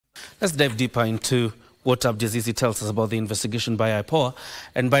Let's dive deeper into what Abdiazizi tells us about the investigation by IPOA.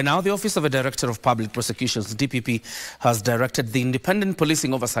 And by now, the Office of the Director of Public Prosecutions, DPP, has directed the Independent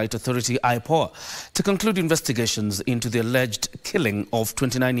Policing Oversight Authority, IPOA, to conclude investigations into the alleged killing of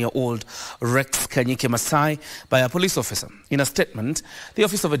 29-year-old Rex Kanyike Masai by a police officer. In a statement, the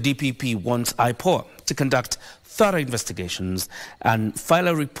Office of the DPP wants IPOA to conduct thorough investigations and file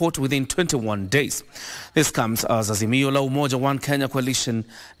a report within 21 days. This comes as Azimio, Umoja, One Kenya coalition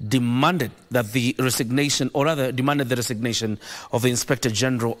demanded the resignation of the Inspector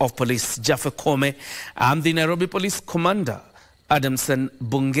General of Police, Japheth Koome, and the Nairobi Police Commander, Adamson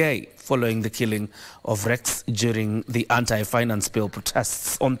Bungei, following the killing of Rex during the anti-finance bill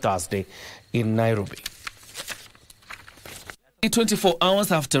protests on Thursday in Nairobi. 24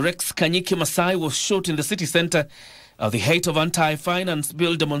 hours after Rex Kanyike Masai was shot in the city centre at the height of anti-finance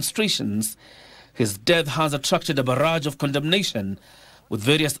bill demonstrations, his death has attracted a barrage of condemnation, with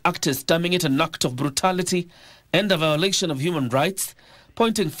various actors terming it an act of brutality and a violation of human rights,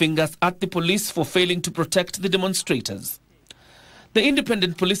 pointing fingers at the police for failing to protect the demonstrators. The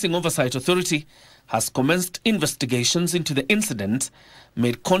Independent Policing Oversight Authority has commenced investigations into the incident,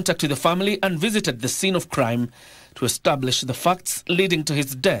 made contact with the family and visited the scene of crime to establish the facts leading to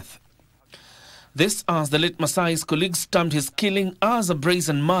his death. This as the late Masai's colleagues termed his killing as a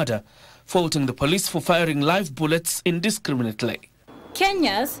brazen murder, faulting the police for firing live bullets indiscriminately.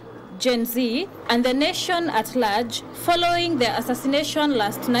 Kenya's Gen Z and the nation at large, following the assassination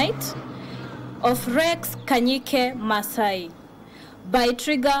last night of Rex Kanyike Masai by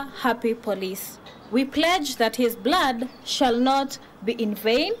Trigger Happy Police, we pledge that his blood shall not be in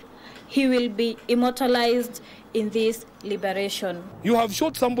vain. He will be immortalized in this liberation. You have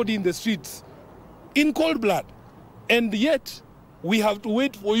shot somebody in the streets in cold blood, and yet we have to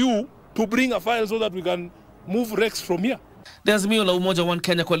wait for you to bring a file so that we can move Rex from here. The Azimio Umoja One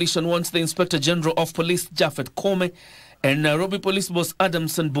Kenya coalition wants the Inspector General of Police, Japheth Koome, and Nairobi Police Boss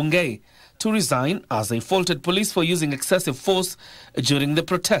Adamson Bungei to resign, as they faulted police for using excessive force during the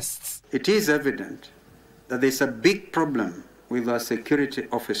protests. It is evident that there's a big problem with our security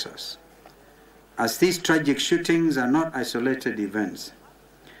officers, as these tragic shootings are not isolated events.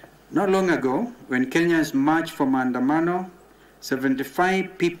 Not long ago, when Kenyans marched for Maandamano,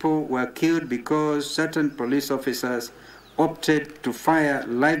 75 people were killed because certain police officers opted to fire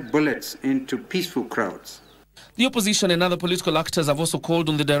live bullets into peaceful crowds. The opposition and other political actors have also called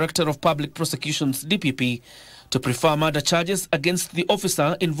on the Director of Public Prosecutions, DPP, to prefer murder charges against the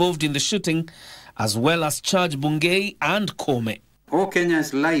officer involved in the shooting, as well as charge Bungei and Koome. All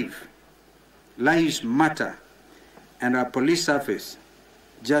Kenyans' lives matter, and our police service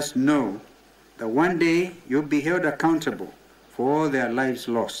just know that one day you'll be held accountable for all their lives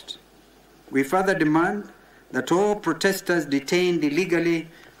lost. We further demand that all protesters detained illegally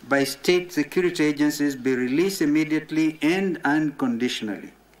by state security agencies be released immediately and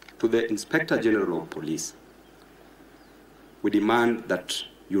unconditionally. To the Inspector General of Police, we demand that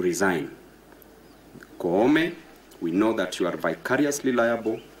you resign. Koome, we know that you are vicariously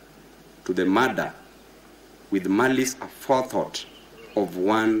liable to the murder with malice aforethought of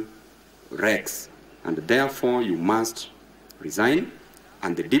one Rex, and therefore you must resign,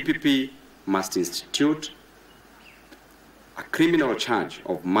 and the DPP must institute a criminal charge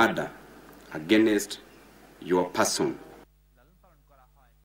of murder against your person.